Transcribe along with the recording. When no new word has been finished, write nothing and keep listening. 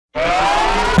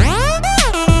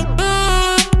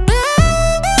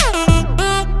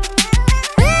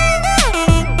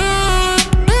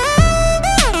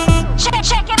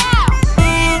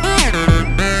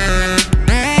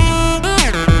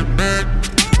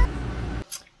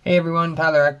Hey everyone,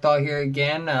 Tyler Ekdahl here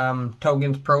again.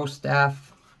 Togan's Pro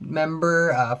staff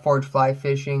member, Forge Fly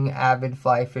Fishing, avid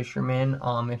fly fisherman.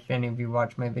 If any of you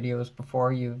watched my videos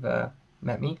before, you've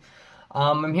met me.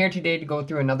 I'm here today to go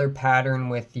through another pattern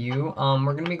with you.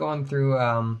 We're going to be going through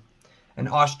an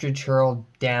ostrich curl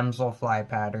damsel fly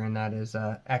pattern. That is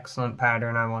an excellent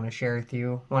pattern I want to share with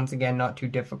you. Once again, not too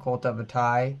difficult of a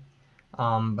tie,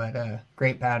 but a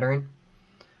great pattern.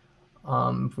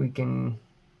 If we can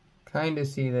kind of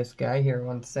see this guy here,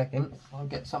 1 second. I'll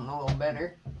get something a little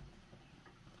better.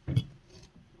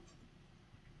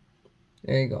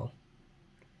 There you go.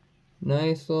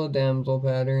 Nice little damsel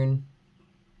pattern.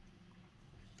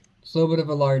 It's a little bit of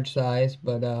a large size,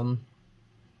 but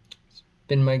it's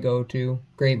been my go-to.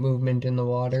 Great movement in the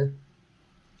water.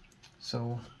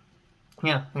 So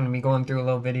yeah, I'm going to be going through a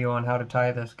little video on how to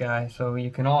tie this guy, so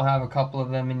you can all have a couple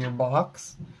of them in your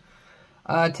box.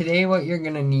 Today what you're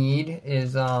going to need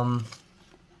is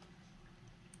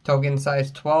Togan size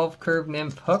 12 curved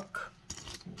nymph hook,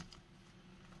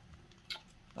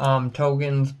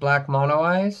 Togan's black mono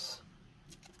eyes.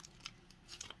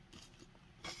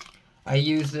 I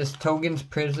use this Togan's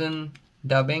Prison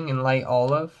dubbing in light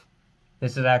olive.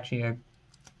 This is actually a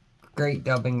great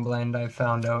dubbing blend, I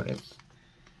found out. It's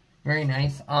very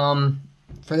nice.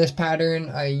 For this pattern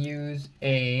I use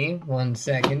a, 1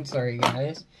 second, sorry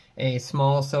guys, a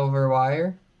small silver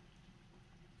wire.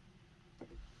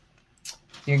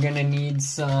 You're going to need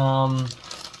some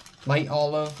light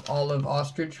olive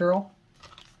ostrich curl,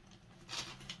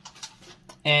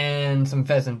 and some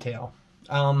pheasant tail.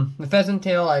 The pheasant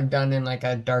tail I've done in like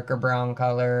a darker brown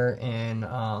color, in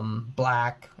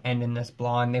black, and in this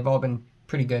blonde. They've all been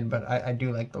pretty good, but I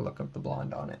do like the look of the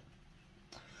blonde on it.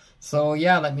 So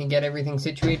yeah, let me get everything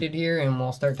situated here and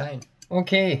we'll start tying.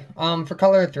 Okay, for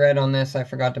color thread on this, I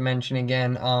forgot to mention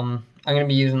again, I'm going to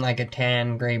be using like a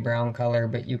tan, gray, brown color,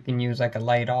 but you can use like a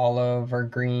light olive or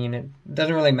green. It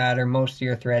doesn't really matter. Most of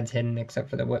your thread's hidden except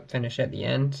for the whip finish at the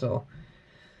end. So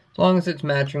as long as it's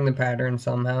matching the pattern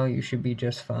somehow, you should be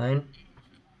just fine.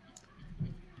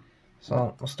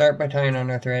 So we'll start by tying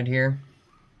on our thread here.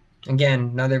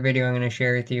 Again, another video I'm going to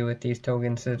share with you with these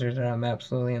Togan scissors that I'm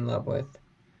absolutely in love with.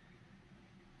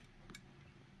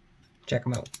 Check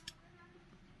them out.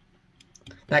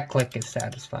 That click is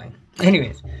satisfying.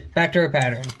 Anyways, back to our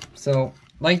pattern. So,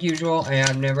 like usual,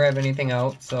 I never have anything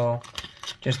out, so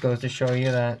just goes to show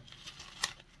you that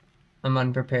I'm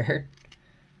unprepared.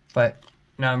 But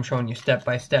now I'm showing you step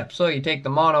by step. So you take the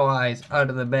mono eyes out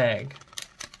of the bag.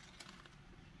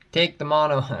 Take the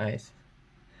mono eyes.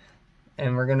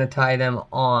 And we're going to tie them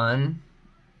on,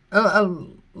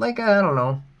 like, I don't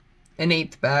know, an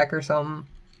 1/8 back or something.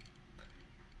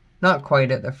 Not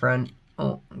quite at the front.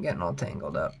 Oh, I'm getting all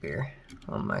tangled up here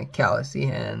on my callousy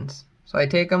hands. So I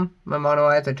take them, my mono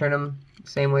eyes, I turn them the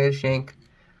same way as shank.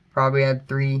 Probably add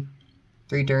three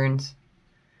turns.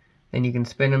 Then you can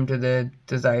spin them to the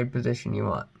desired position you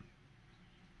want.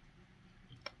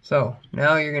 So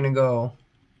now you're going to go,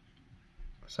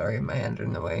 sorry, my hands are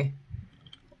in the way.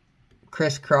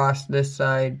 Crisscross this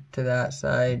side to that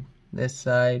side, this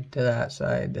side to that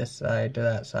side, this side to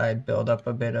that side. Build up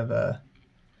a bit of a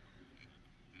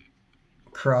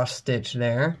cross stitch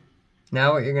there.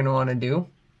 Now what you're going to want to do,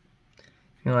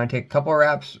 you want to take a couple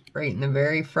wraps right in the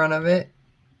very front of it.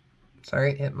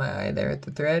 Sorry, hit my eye there at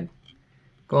the thread.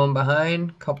 Going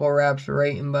behind, couple wraps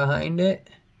right in behind it.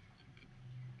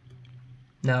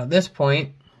 Now at this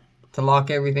point, to lock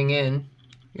everything in,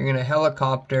 you're going to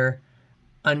helicopter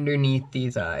underneath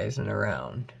these eyes and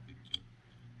around.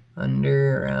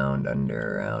 Under, around,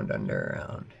 under, around, under,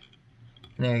 around.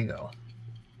 And there you go.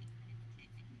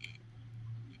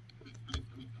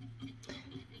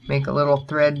 Make a little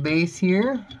thread base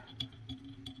here.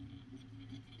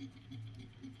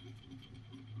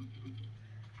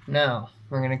 Now,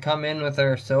 we're going to come in with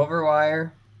our silver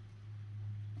wire.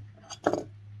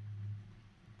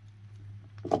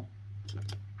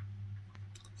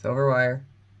 Silver wire.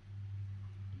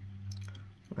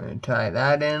 We're going to tie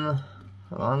that in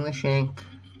along the shank.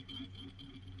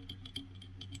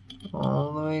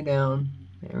 All the way down.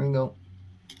 There we go.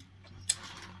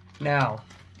 Now,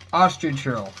 ostrich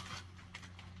curl.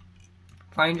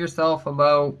 Find yourself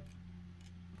about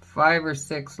 5 or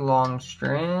 6 long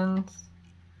strands.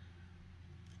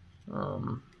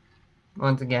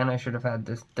 Once again, I should have had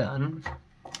this done,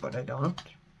 but I don't.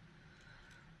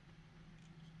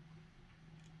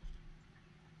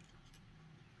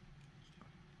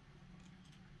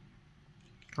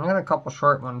 I got a couple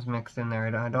short ones mixed in there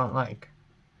that I don't like.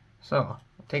 So, I'll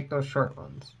take those short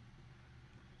ones.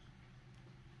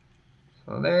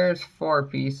 So there's 4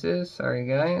 pieces, sorry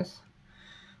guys.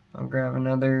 I'll grab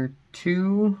another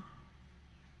 2.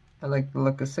 I like the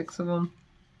look of 6 of them.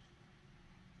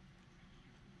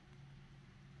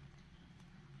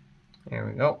 There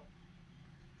we go.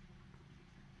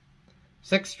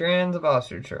 6 strands of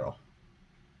ostrich trail.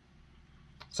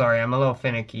 Sorry, I'm a little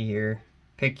finicky here.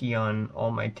 Picky on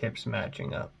all my tips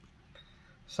matching up.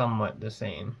 Somewhat the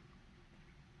same.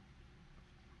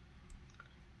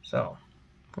 So,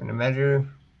 I'm going to measure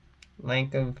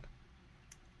length of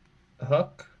the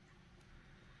hook.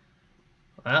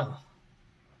 Wow.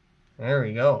 There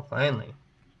we go, finally.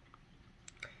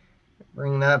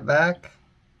 Bring that back.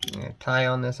 I'm going to tie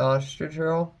on this ostrich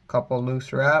roll. Couple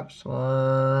loose wraps.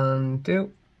 1,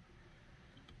 2.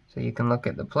 So you can look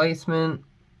at the placement.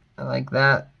 I like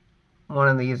that. One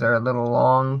of these are a little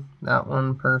long. That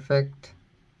one perfect.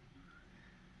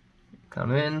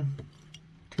 Come in.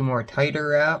 2 more tighter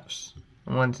wraps.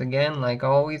 And once again, like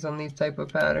always on these type of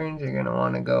patterns, you're going to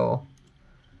want to go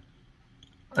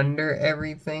under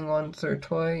everything once or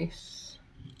twice.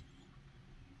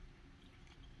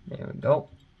 There we go.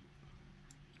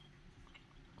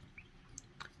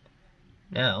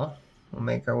 Now, we'll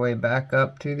make our way back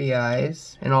up to the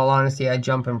eyes. In all honesty, I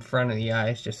jump in front of the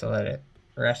eyes just to let it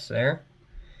rest there.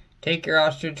 Take your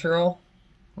ostrich roll,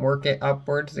 work it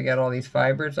upwards to get all these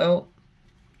fibers out.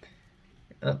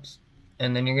 Oops.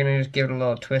 And then you're going to just give it a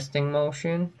little twisting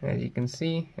motion. As you can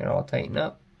see, it'll all tighten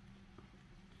up.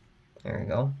 There we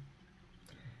go.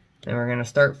 And we're going to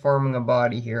start forming a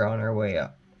body here on our way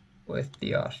up with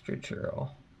the ostrich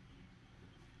roll.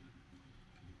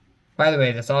 By the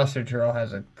way, this ostrich roll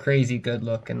has a crazy good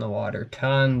look in the water.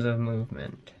 Tons of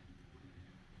movement.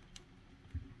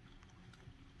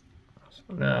 So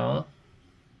now,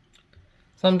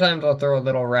 sometimes I'll throw a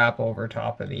little wrap over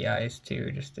top of the eyes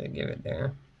too, just to give it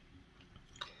there.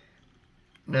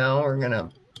 Now we're going to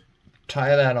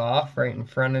tie that off right in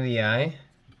front of the eye.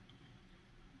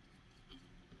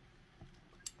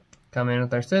 Come in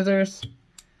with our scissors,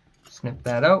 snip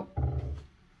that out.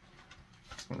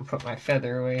 Just going to put my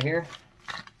feather away here.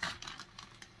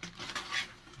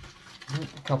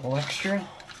 A couple extra.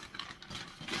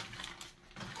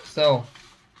 So,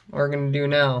 what we're going to do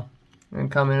now, I'm going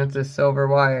to come in with this silver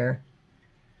wire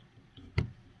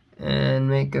and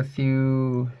make a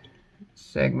few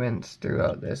segments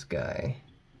throughout this guy.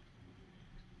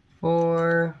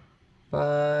 4,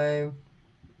 5,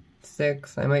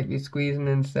 6. I might be squeezing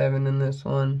in 7 in this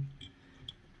one.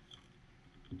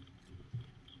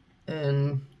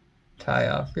 And tie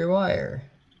off your wire.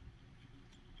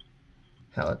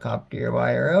 Helicopter your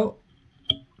wire out.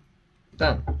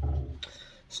 Done.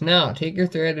 So now take your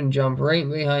thread and jump right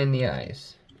behind the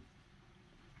eyes.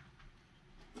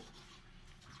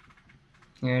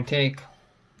 You're going to take,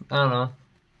 I don't know,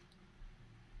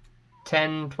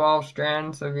 10, 12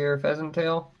 strands of your pheasant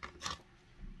tail.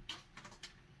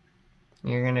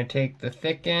 You're going to take the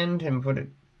thick end and put it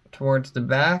towards the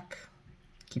back.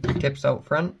 Keep your tips out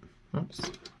front.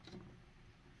 Oops.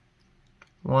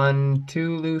 1,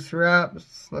 2 loose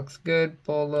wraps. Looks good.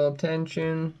 Pull a little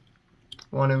tension.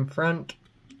 1 in front.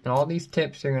 And all these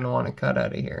tips you're going to want to cut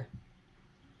out of here.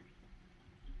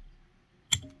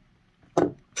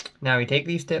 Now we take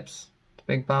these tips, the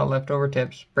big pile of leftover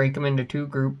tips, break them into 2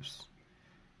 groups.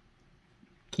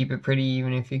 Keep it pretty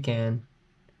even if you can.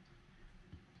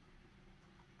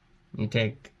 You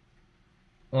take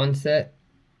 1 set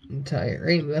and tie it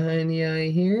right behind the eye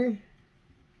here.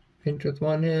 Pinch with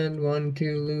 1 hand, 1,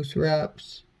 2 loose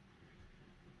wraps.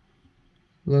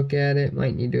 Look at it,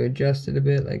 might need to adjust it a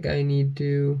bit like I need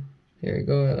to. There we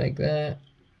go, like that.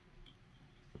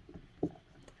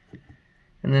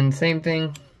 And then same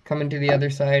thing, coming to the other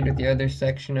side with the other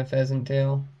section of pheasant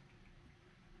tail.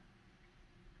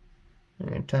 I'm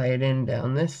going to tie it in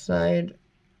down this side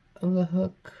of the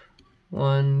hook.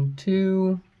 1,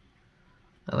 2.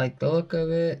 I like the look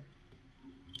of it.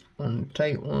 1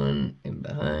 tight one in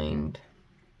behind.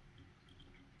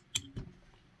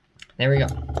 There we go.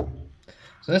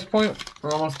 So at this point,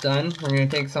 we're almost done. We're going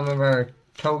to take some of our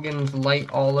Togen's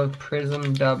light olive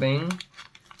prism dubbing.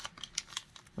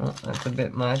 Oh, that's a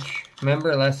bit much.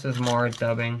 Remember, less is more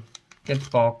dubbing. Gets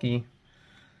bulky.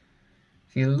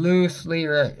 If you loosely,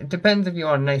 it depends if you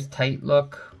want a nice tight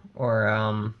look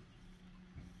or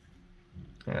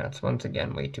yeah, it's once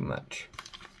again way too much.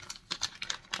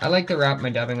 I like to wrap my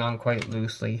dubbing on quite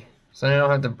loosely, so I don't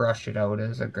have to brush it out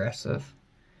as aggressive.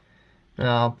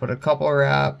 Now I'll put a couple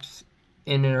wraps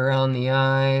in and around the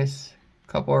eyes,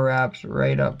 a couple wraps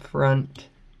right up front,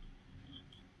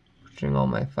 pushing all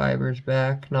my fibers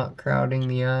back, not crowding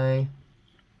the eye.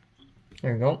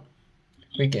 There we go.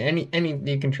 We can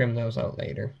you can trim those out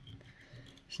later.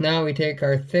 So now we take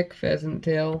our thick pheasant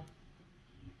tail,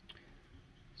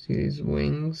 See these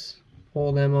wings?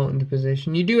 Pull them out into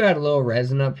position. You do add a little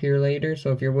resin up here later,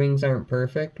 so if your wings aren't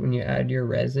perfect, when you add your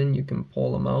resin, you can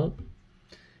pull them out.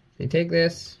 So you take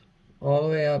this all the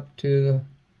way up to the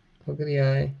hook of the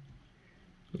eye.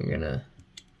 You're gonna,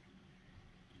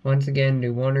 once again,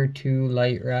 do 1 or 2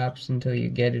 light wraps until you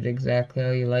get it exactly how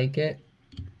you like it.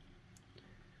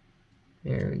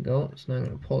 There we go. So now I'm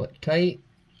gonna pull it tight.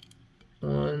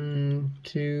 1,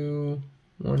 2,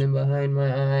 1 in behind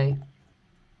my eye.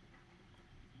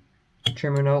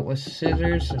 Trim it out with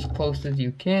scissors as close as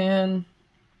you can.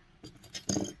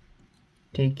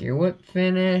 Take your whip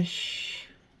finish.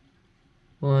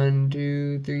 1,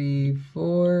 2, 3,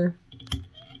 4.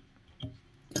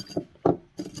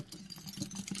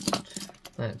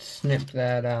 Let's snip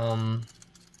that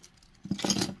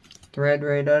thread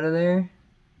right out of there.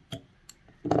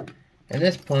 At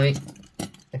this point,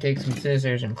 I take some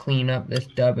scissors and clean up this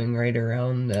dubbing right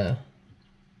around the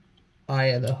eye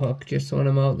of the hook, just so when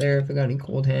I'm out there, if I got any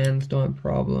cold hands, don't have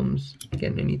problems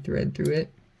getting any thread through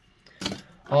it.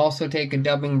 Also take a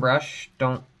dubbing brush.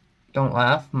 Don't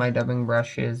laugh. My dubbing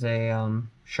brush is a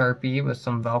Sharpie with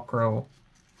some Velcro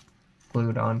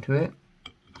glued onto it.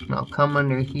 And I'll come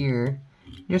under here,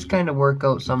 just kind of work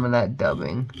out some of that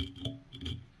dubbing.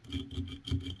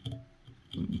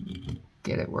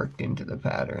 Get it worked into the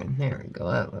pattern. There we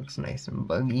go. That looks nice and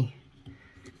buggy.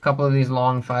 A couple of these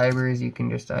long fibers you can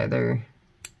just either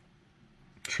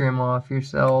trim off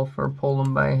yourself or pull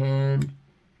them by hand.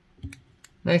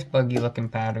 Nice buggy looking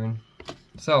pattern.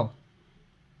 So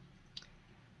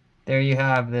there you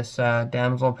have this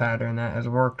damsel pattern that has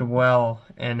worked well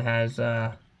and has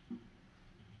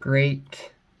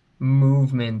great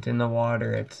movement in the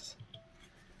water. It's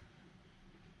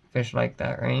fish like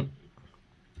that, right?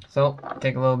 So,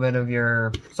 take a little bit of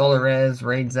your Solar Res,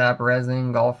 Raid Zap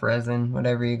resin, Golf resin,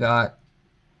 whatever you got.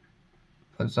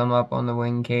 Put some up on the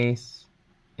wing case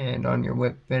and on your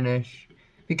whip finish.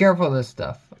 Be careful of this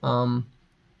stuff.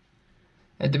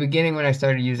 At the beginning when I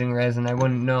started using resin, I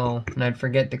wouldn't know, and I'd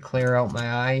forget to clear out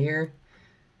my eye here.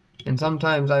 And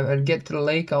sometimes I'd get to the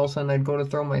lake, all of a sudden I'd go to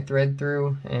throw my thread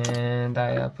through, and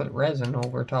I put resin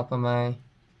over top of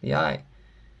the eye.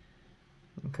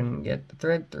 I couldn't get the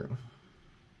thread through.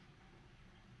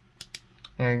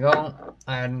 There you go.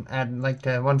 I'd like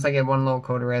to, once I get one little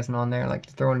coat of resin on there, I like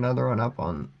to throw another one up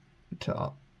on the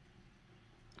top.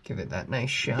 Give it that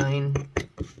nice shine.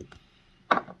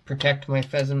 Protect my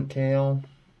pheasant tail.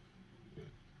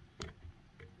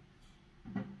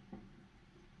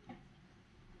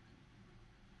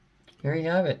 There you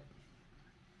have it.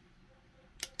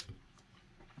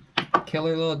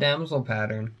 Killer little damsel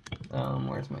pattern.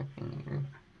 Where's my finger?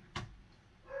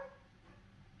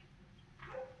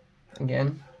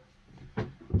 Again.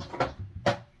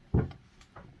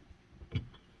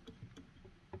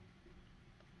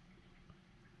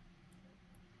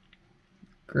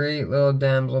 Great little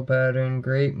damsel pattern,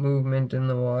 great movement in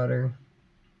the water.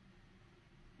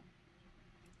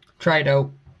 Try it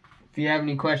out. If you have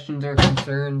any questions or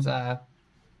concerns,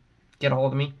 get a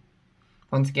hold of me.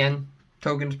 Once again,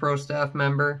 Tokens Pro staff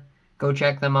member. Go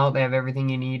check them out. They have everything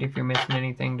you need if you're missing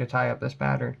anything to tie up this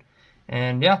pattern.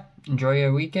 And yeah, enjoy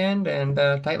your weekend and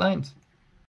tight lines.